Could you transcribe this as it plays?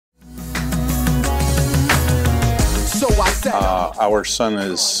Our son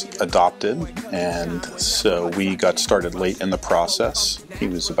is adopted, and so we got started late in the process. He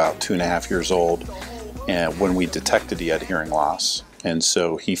was about 2.5 years old, and when we detected he had hearing loss. And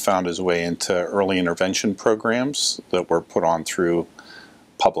so he found his way into early intervention programs that were put on through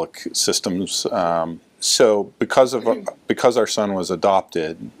public systems. So because our son was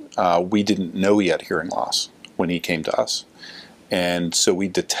adopted, we didn't know he had hearing loss when he came to us. And so we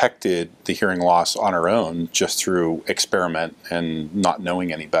detected the hearing loss on our own just through experiment and not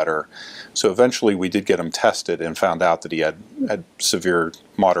knowing any better. So eventually we did get him tested and found out that he had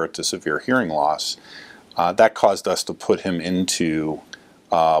moderate to severe hearing loss. That caused us to put him into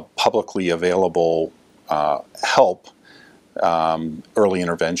publicly available help, early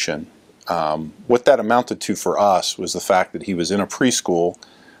intervention. What that amounted to for us was the fact that he was in a preschool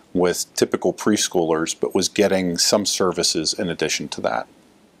with typical preschoolers, but was getting some services in addition to that.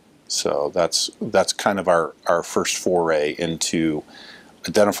 So that's kind of our first foray into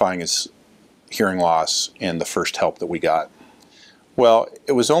identifying his hearing loss and the first help that we got. Well,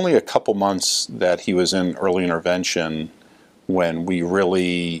 it was only a couple months that he was in early intervention when we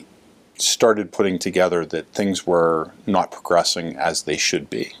really started putting together that things were not progressing as they should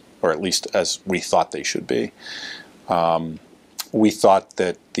be, or at least as we thought they should be. We thought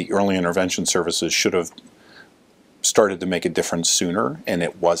that the early intervention services should have started to make a difference sooner, and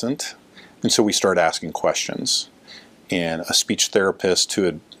it wasn't. And so we started asking questions. And a speech therapist who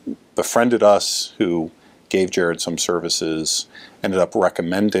had befriended us, who gave Jared some services, ended up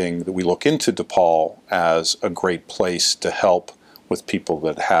recommending that we look into DePaul as a great place to help with people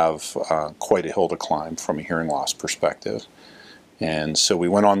that have quite a hill to climb from a hearing loss perspective. And so we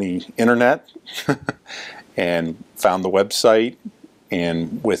went on the internet and found the website,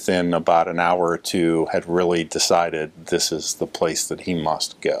 and within about an hour or two had really decided this is the place that he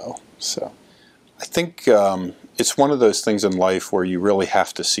must go. So I think it's one of those things in life where you really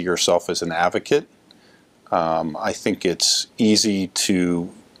have to see yourself as an advocate. I think it's easy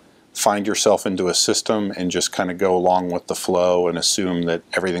to find yourself into a system and just kind of go along with the flow and assume that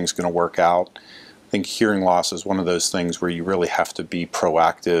everything's going to work out. I think hearing loss is one of those things where you really have to be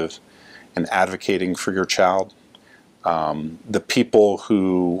proactive and advocating for your child. The people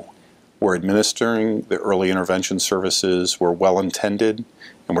who were administering the early intervention services were well-intended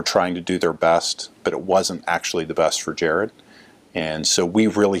and were trying to do their best, but it wasn't actually the best for Jared. And so we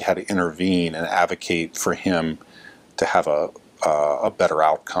really had to intervene and advocate for him to have a better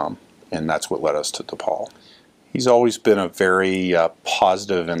outcome, and that's what led us to DePaul. He's always been a very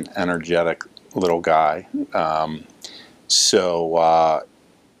positive and energetic little guy.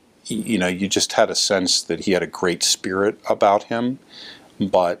 You know, you just had a sense that he had a great spirit about him,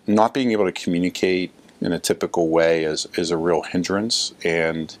 but not being able to communicate in a typical way is a real hindrance.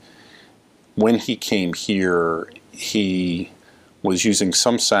 And when he came here, he was using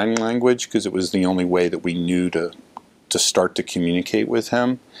some sign language because it was the only way that we knew to start to communicate with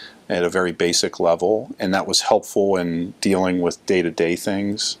him at a very basic level, and that was helpful in dealing with day-to-day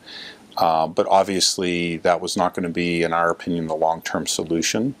things. But obviously that was not going to be, in our opinion, the long-term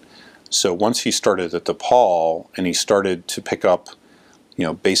solution. So once he started at DePaul and he started to pick up, you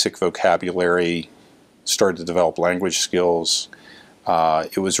know, basic vocabulary, started to develop language skills,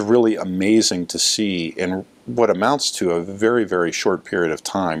 it was really amazing to see in what amounts to a very, very short period of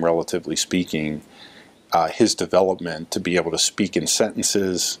time, relatively speaking, his development to be able to speak in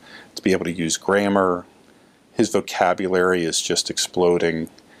sentences, to be able to use grammar. His vocabulary is just exploding.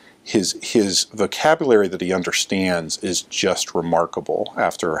 His vocabulary that he understands is just remarkable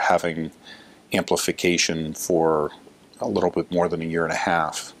after having amplification for a little bit more than 1.5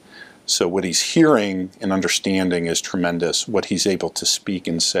 years. So what he's hearing and understanding is tremendous. What he's able to speak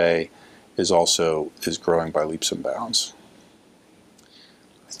and say is growing by leaps and bounds.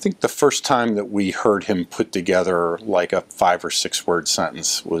 I think the first time that we heard him put together like a 5 or 6 word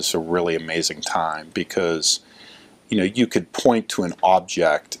sentence was a really amazing time, because you know, you could point to an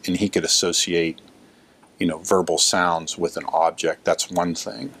object and he could associate, you know, verbal sounds with an object. That's one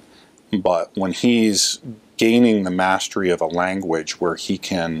thing. But when he's gaining the mastery of a language where he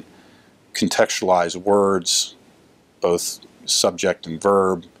can contextualize words, both subject and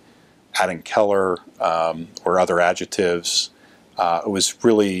verb, adding Keller or other adjectives, it was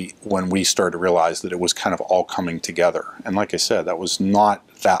really when we started to realize that it was kind of all coming together. And like I said, that was not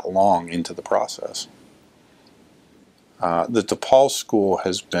that long into the process. The DePaul school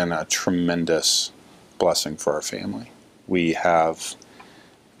has been a tremendous blessing for our family. We have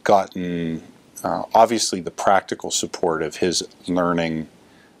gotten, obviously, the practical support of his learning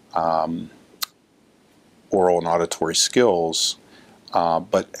oral and auditory skills,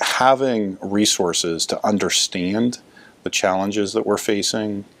 but having resources to understand the challenges that we're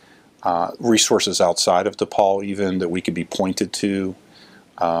facing, resources outside of DePaul even that we could be pointed to.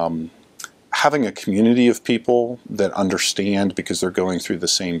 Having a community of people that understand because they're going through the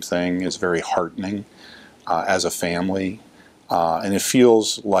same thing is very heartening as a family. And it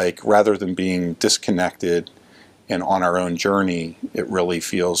feels like rather than being disconnected and on our own journey, it really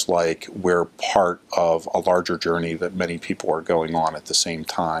feels like we're part of a larger journey that many people are going on at the same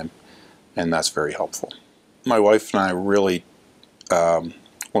time. And that's very helpful. My wife and I really,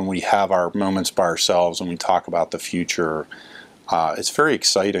 when we have our moments by ourselves and we talk about the future, it's very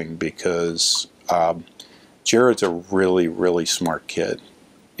exciting because Jared's a really, really smart kid.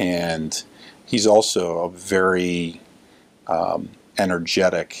 And he's also a very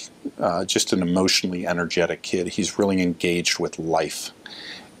energetic, just an emotionally energetic kid. He's really engaged with life.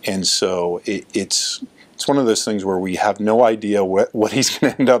 And so it's one of those things where we have no idea what he's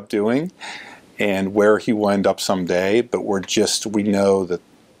going to end up doing and where he will end up someday, but we know that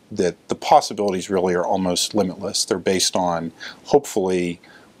the possibilities really are almost limitless. They're based on, hopefully,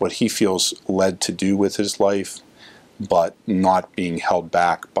 what he feels led to do with his life, but not being held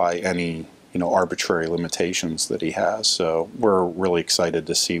back by any arbitrary limitations that he has. So we're really excited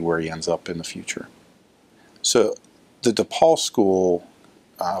to see where he ends up in the future. So the DePaul School,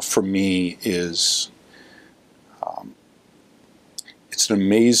 for me, is it's an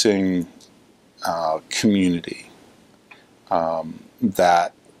amazing community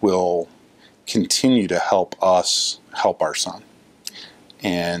that will continue to help us help our son.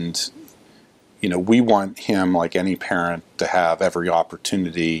 And we want him, like any parent, to have every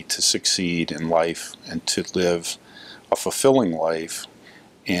opportunity to succeed in life and to live a fulfilling life.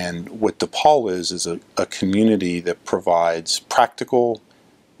 And what DePaul is a community that provides practical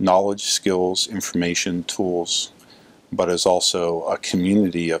knowledge, skills, information, tools, but is also a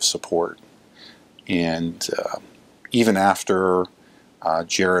community of support. And even after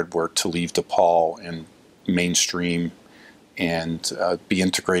Jared were to leave DePaul and mainstream and be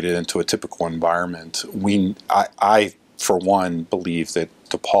integrated into a typical environment, I, for one, believe that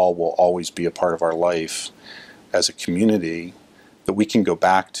DePaul will always be a part of our life as a community that we can go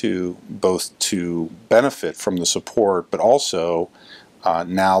back to, both to benefit from the support, but also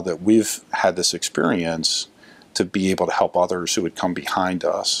now that we've had this experience, to be able to help others who would come behind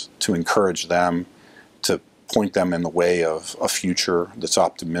us, to encourage them, to point them in the way of a future that's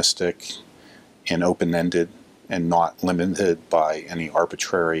optimistic and open-ended and not limited by any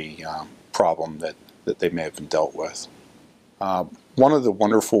arbitrary problem that they may have been dealt with. One of the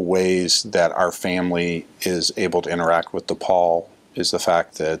wonderful ways that our family is able to interact with DePaul is the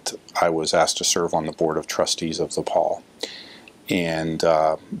fact that I was asked to serve on the Board of Trustees of DePaul. And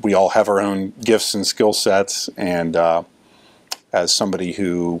we all have our own gifts and skill sets, and as somebody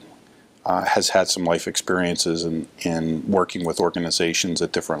who has had some life experiences in working with organizations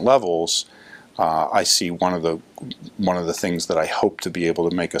at different levels, I see one of the things that I hope to be able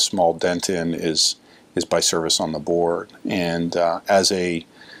to make a small dent in is by service on the board. And as a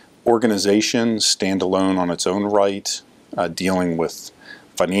organization standalone on its own right, dealing with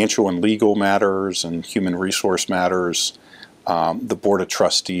financial and legal matters and human resource matters, the Board of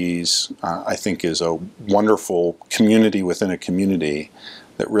Trustees, I think, is a wonderful community within a community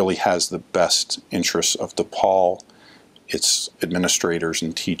that really has the best interests of DePaul, its administrators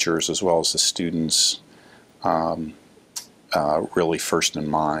and teachers, as well as the students, really first in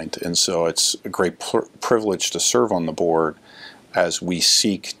mind. And so it's a great privilege to serve on the board as we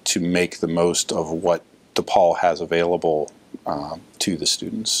seek to make the most of what DePaul has available to the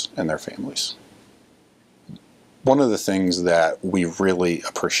students and their families. One of the things that we really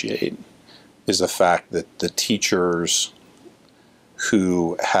appreciate is the fact that the teachers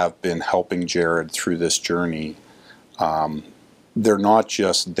who have been helping Jared through this journey, they're not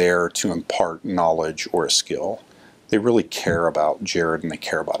just there to impart knowledge or a skill. They really care about Jared and they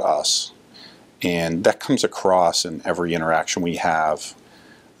care about us. And that comes across in every interaction we have.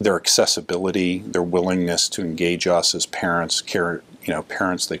 Their accessibility, their willingness to engage us as parents,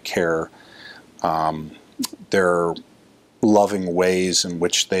 parents that care, their loving ways in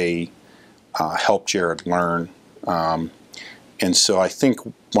which they help Jared learn. And so I think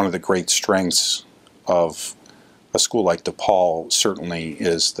one of the great strengths of a school like DePaul certainly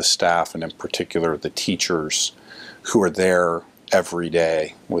is the staff, and in particular the teachers who are there every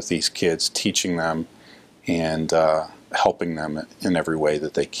day with these kids, teaching them and helping them in every way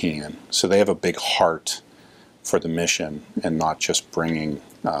that they can. So they have a big heart for the mission and not just bringing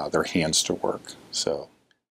their hands to work. So